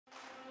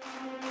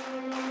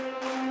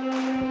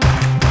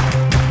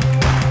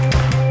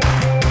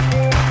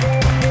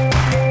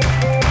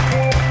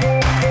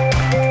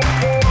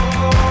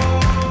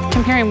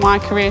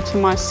Comparing my career to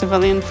my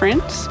civilian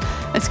friends,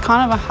 it's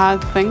kind of a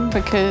hard thing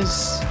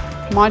because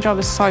my job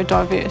is so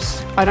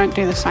diverse. I don't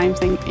do the same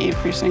thing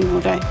every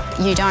single day.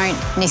 You don't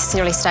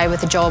necessarily stay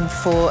with a job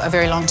for a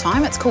very long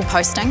time. It's called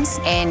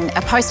postings, and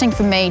a posting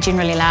for me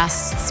generally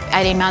lasts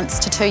 18 months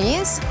to 2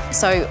 years.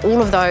 So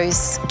all of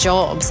those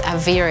jobs are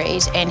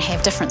varied and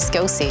have different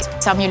skill sets.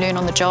 Some you learn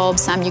on the job,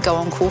 some you go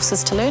on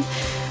courses to learn.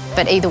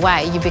 But either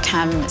way, you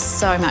become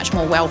so much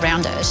more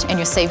well-rounded and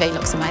your CV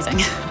looks amazing.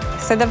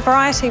 So the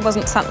variety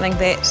wasn't something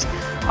that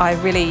I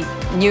really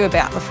knew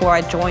about before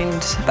I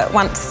joined, but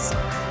once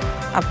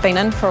I've been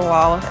in for a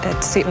while,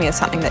 it certainly is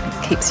something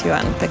that keeps you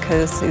in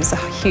because there's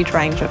a huge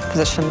range of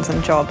positions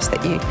and jobs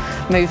that you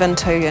move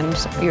into and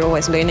you're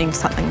always learning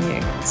something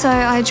new. So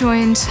I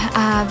joined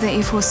the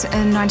Air Force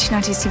in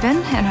 1997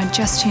 and I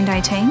just turned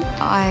 18.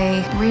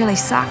 I really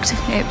sucked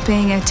at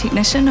being a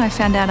technician. I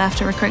found out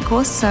after recruit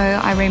course, so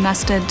I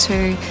remastered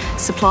to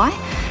supply.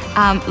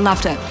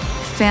 Loved it.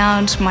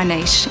 Found my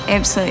niche.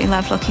 Absolutely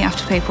loved looking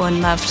after people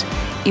and loved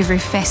every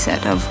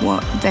facet of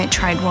what that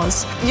trade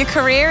was. Your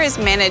career is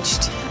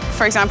managed.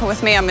 For example,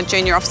 with me, I'm a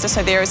junior officer,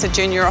 so there is a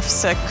junior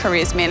officer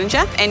careers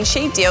manager, and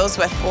she deals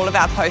with all of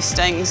our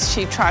postings.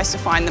 She tries to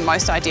find the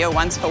most ideal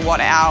ones for what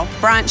our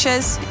branch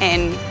is,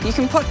 and you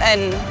can put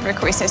in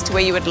requests as to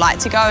where you would like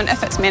to go, and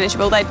if it's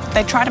manageable,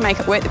 they try to make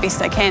it work the best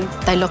they can.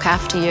 They look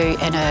after you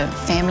in a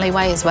family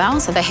way as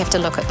well, so they have to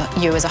look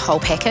at you as a whole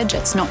package.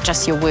 It's not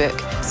just your work.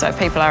 So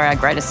people are our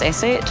greatest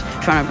asset.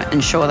 Trying to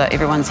ensure that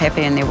everyone's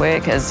happy in their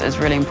work is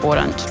really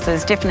important. So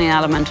there's definitely an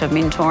element of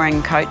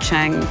mentoring,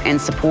 coaching and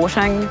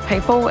supporting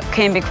people. It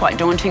can be quite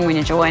daunting when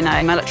you join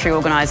a military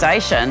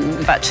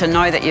organisation, but to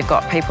know that you've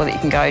got people that you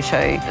can go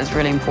to is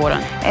really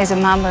important. As a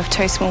mum of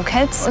 2 small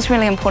kids, it was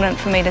really important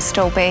for me to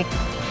still be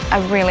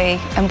a really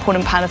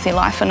important part of their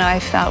life, and I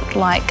felt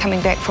like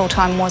coming back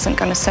full-time wasn't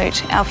going to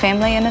suit our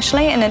family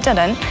initially, and it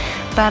didn't.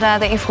 But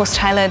the Air Force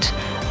tailored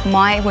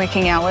my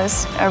working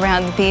hours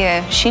around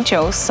their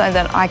schedules so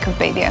that I could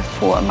be there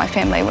for my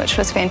family, which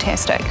was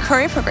fantastic.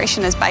 Career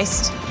progression is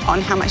based on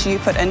how much you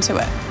put into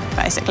it,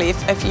 basically.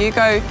 If you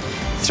go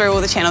through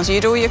all the channels,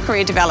 you do all your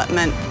career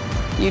development,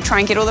 you try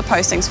and get all the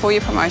postings for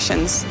your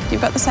promotions,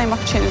 you've got the same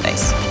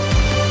opportunities.